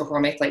hours before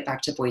my flight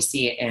back to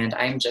Boise, and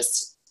I'm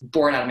just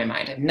bored out of my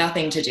mind. I have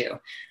nothing to do.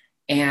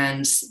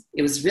 And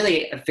it was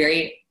really a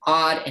very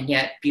odd and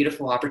yet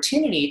beautiful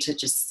opportunity to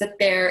just sit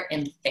there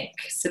and think,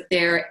 sit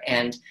there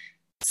and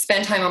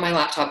spend time on my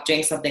laptop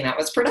doing something that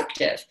was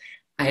productive.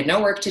 I had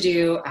no work to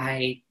do.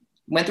 I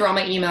went through all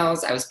my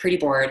emails. I was pretty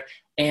bored.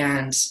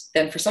 And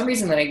then for some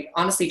reason that I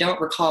honestly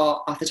don't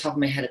recall off the top of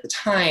my head at the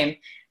time,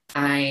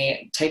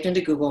 I typed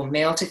into Google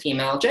male to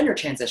female gender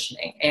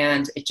transitioning,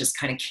 and it just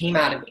kind of came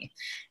out of me.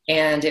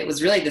 And it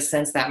was really the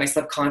sense that my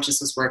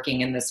subconscious was working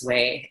in this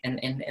way, and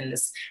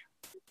this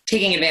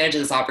taking advantage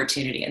of this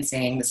opportunity and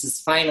saying, this is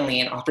finally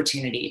an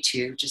opportunity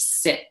to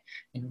just sit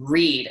and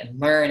read and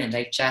learn and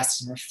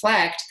digest and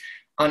reflect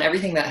on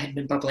everything that had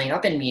been bubbling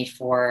up in me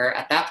for,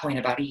 at that point,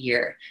 about a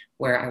year,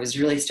 where I was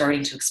really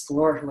starting to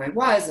explore who I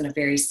was in a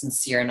very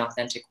sincere and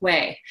authentic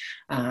way.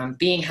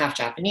 Being half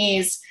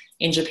Japanese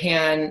in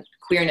Japan,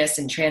 queerness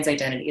and trans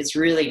identity is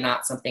really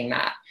not something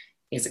that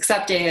is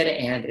accepted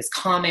and is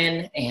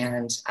common.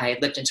 And I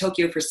lived in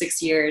Tokyo for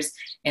 6 years,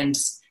 and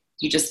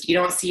you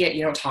don't see it,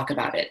 you don't talk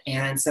about it.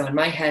 And so in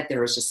my head,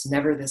 there was just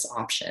never this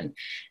option.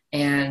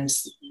 And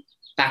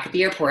back at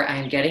the airport,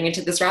 I'm getting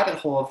into this rabbit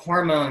hole of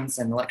hormones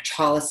and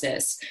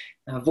electrolysis,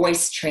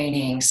 voice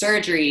training,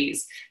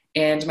 surgeries,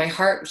 and my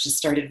heart just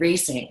started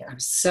racing. I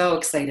was so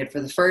excited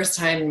for the first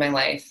time in my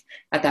life.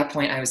 At that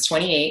point, I was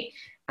 28.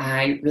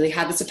 I really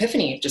had this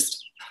epiphany of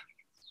just,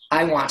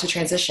 I want to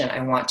transition.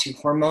 I want to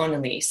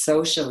hormonally,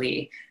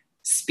 socially,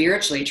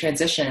 spiritually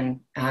transition,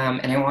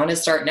 and I want to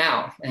start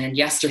now, and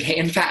yesterday,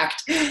 in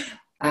fact.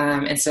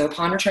 And so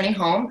upon returning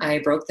home, I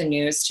broke the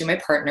news to my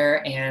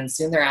partner, and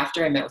soon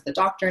thereafter I met with a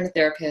doctor and a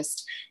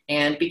therapist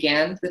and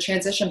began the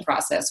transition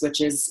process, which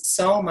is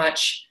so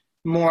much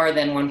more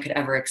than one could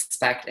ever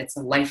expect. It's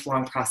a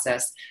lifelong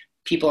process.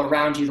 People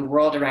around you, the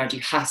world around you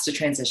has to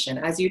transition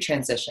as you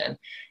transition.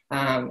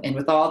 And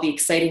with all the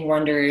exciting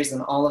wonders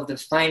and all of the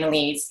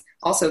finallys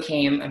also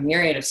came a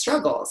myriad of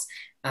struggles.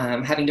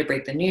 Having to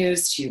break the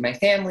news to my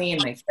family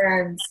and my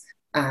friends,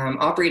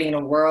 operating in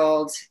a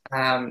world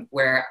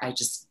where I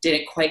just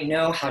didn't quite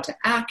know how to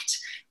act,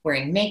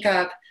 wearing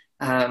makeup,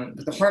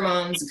 with the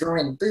hormones,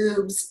 growing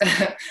boobs,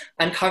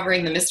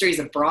 uncovering the mysteries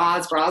of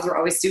bras. Bras were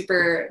always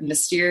super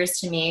mysterious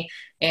to me.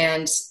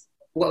 And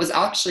what was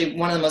actually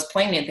one of the most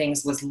poignant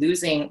things was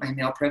losing my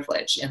male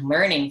privilege and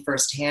learning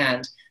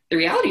firsthand the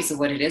realities of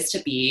what it is to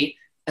be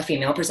a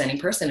female presenting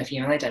person, a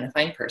female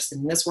identifying person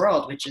in this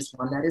world, which is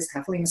one that is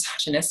heavily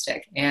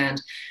misogynistic.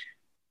 And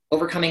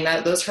overcoming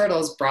those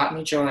hurdles brought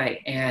me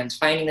joy, and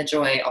finding the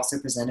joy also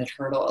presented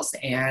hurdles.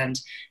 And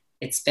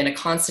it's been a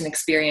constant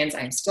experience.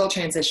 I'm still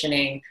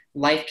transitioning.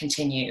 Life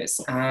continues.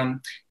 And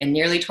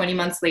nearly 20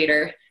 months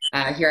later,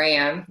 here I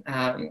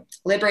am,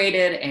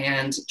 liberated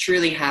and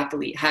truly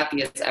happy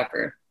as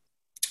ever.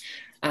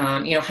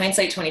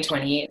 Hindsight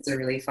 2020 is a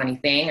really funny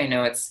thing. I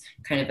know it's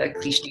kind of a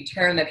cliche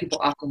term that people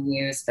often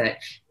use, but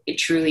it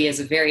truly is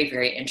a very,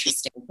 very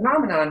interesting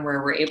phenomenon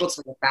where we're able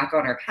to look back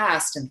on our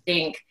past and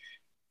think,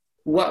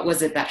 what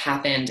was it that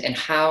happened, and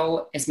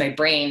how is my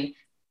brain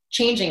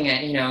changing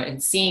it,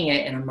 and seeing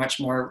it in a much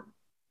more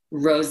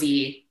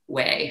rosy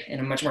way, in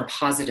a much more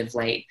positive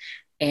light.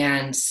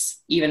 And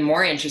even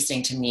more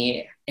interesting to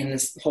me in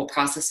this whole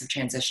process of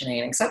transitioning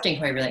and accepting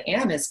who I really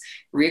am is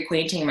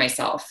reacquainting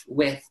myself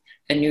with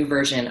a new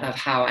version of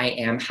how I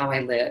am, how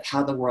I live,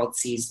 how the world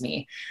sees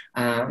me.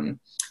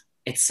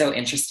 It's so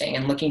interesting.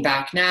 And looking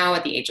back now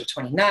at the age of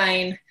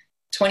 29,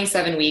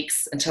 27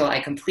 weeks until I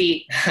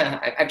complete,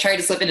 I've tried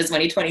to slip in as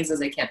many 20s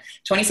as I can,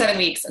 27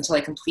 weeks until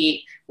I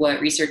complete what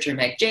researcher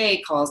Meg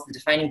Jay calls the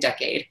defining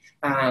decade.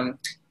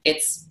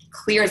 It's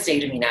clear as day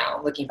to me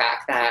now, looking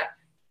back, that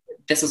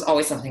this was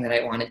always something that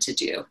I wanted to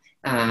do.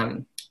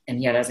 And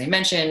yet, as I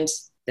mentioned,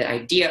 the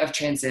idea of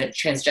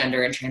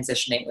transgender and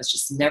transitioning was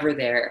just never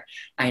there.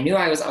 I knew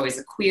I was always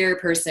a queer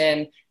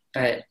person,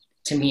 but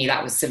to me,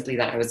 that was simply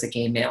that I was a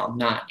gay male,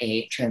 not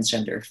a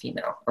transgender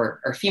female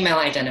or female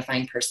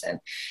identifying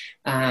person.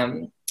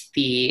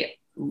 The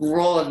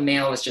role of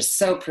male was just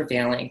so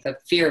prevailing. The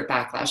fear of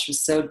backlash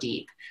was so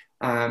deep.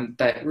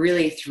 But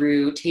really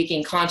through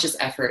taking conscious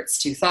efforts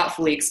to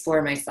thoughtfully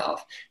explore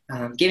myself,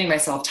 giving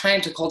myself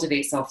time to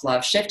cultivate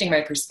self-love, shifting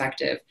my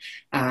perspective,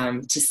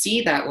 to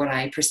see that what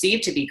I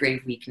perceived to be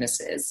grave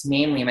weaknesses,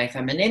 mainly my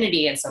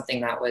femininity and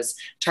something that was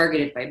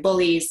targeted by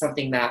bullies,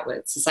 something that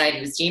society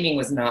was deeming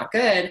was not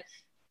good,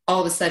 all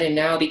of a sudden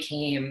now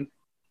became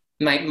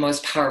my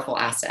most powerful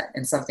asset,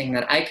 and something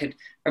that I could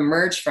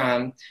emerge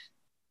from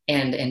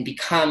and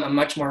become a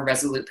much more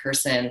resolute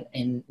person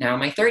in now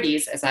my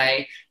 30s as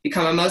I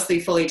become a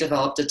mostly fully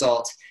developed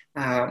adult.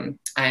 I'm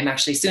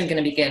actually soon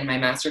going to begin my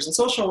master's in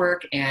social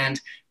work and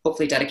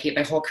hopefully dedicate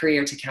my whole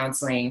career to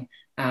counseling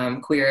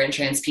queer and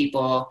trans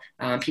people,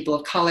 people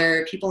of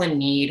color, people in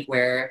need,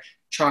 where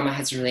trauma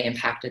has really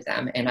impacted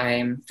them. And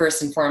I'm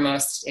first and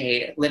foremost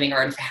a living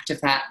artifact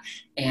of that,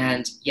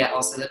 and yet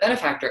also the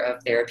benefactor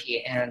of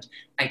therapy. And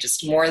I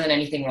just more than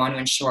anything want to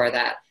ensure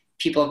that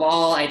people of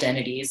all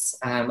identities,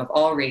 of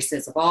all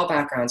races, of all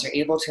backgrounds are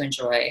able to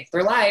enjoy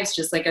their lives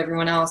just like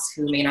everyone else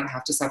who may not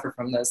have to suffer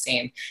from those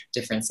same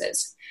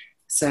differences.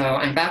 So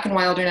I'm back in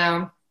Wilder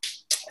now.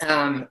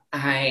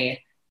 I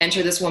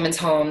enter this woman's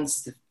home. This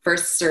is the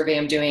first survey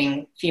I'm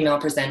doing, female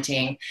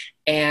presenting,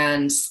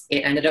 and it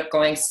ended up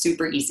going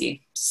super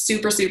easy,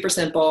 super, super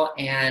simple.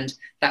 And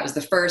that was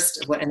the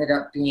first of what ended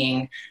up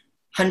being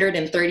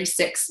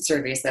 136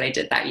 surveys that I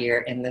did that year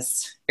in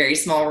this very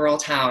small rural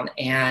town.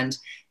 And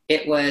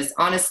it was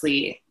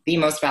honestly the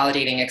most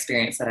validating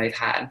experience that I've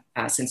had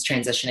since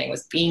transitioning,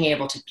 was being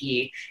able to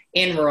be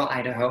in rural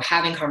Idaho,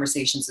 having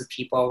conversations with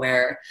people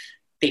where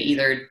they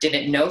either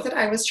didn't know that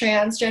I was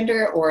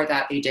transgender or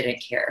that they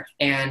didn't care.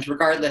 And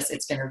regardless,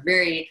 it's been a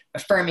very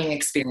affirming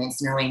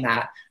experience knowing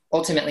that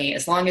ultimately,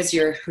 as long as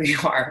you're who you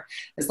are,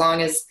 as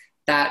long as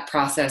that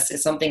process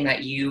is something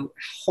that you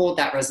hold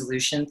that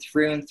resolution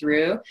through and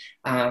through,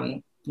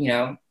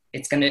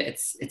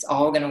 it's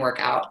all gonna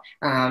work out.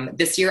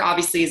 This year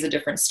obviously is a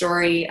different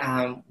story.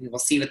 We will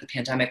see with the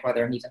pandemic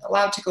whether I'm even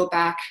allowed to go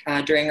back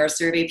during our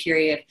survey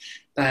period.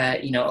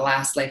 But,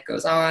 alas, life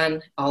goes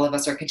on. All of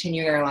us are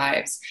continuing our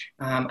lives.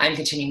 I'm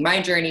continuing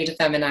my journey to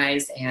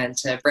feminize and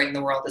to brighten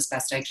the world as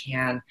best I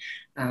can.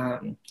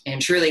 And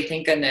truly,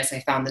 thank goodness, I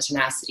found the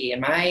tenacity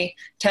in my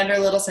tender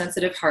little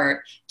sensitive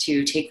heart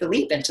to take the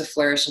leap and to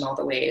flourish in all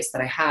the ways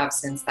that I have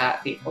since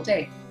that fateful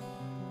day.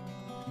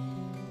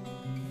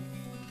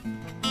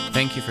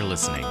 Thank you for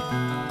listening.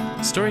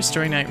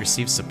 Story Night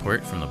receives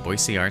support from the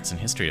Boise Arts and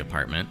History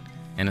Department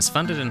and is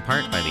funded in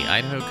part by the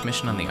Idaho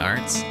Commission on the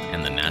Arts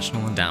and the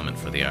National Endowment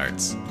for the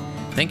Arts.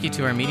 Thank you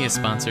to our media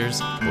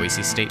sponsors,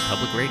 Boise State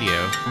Public Radio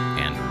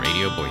and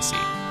Radio Boise.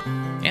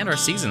 And our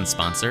season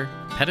sponsor,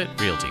 Pettit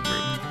Realty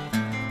Group.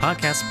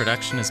 Podcast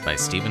production is by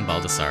Stephen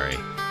Baldessari.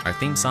 Our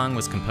theme song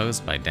was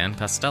composed by Dan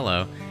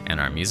Costello, and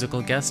our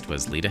musical guest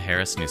was Lita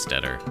Harris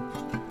Newstetter.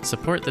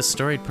 Support this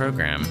storied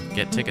program,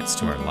 get tickets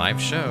to our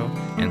live show,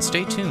 and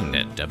stay tuned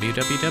at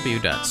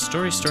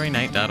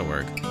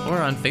www.storystorynight.org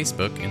or on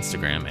Facebook,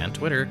 Instagram, and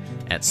Twitter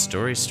at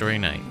Story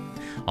Night.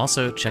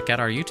 Also, check out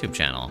our YouTube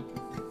channel.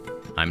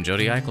 I'm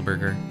Jody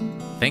Eichelberger.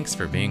 Thanks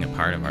for being a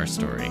part of our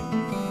story.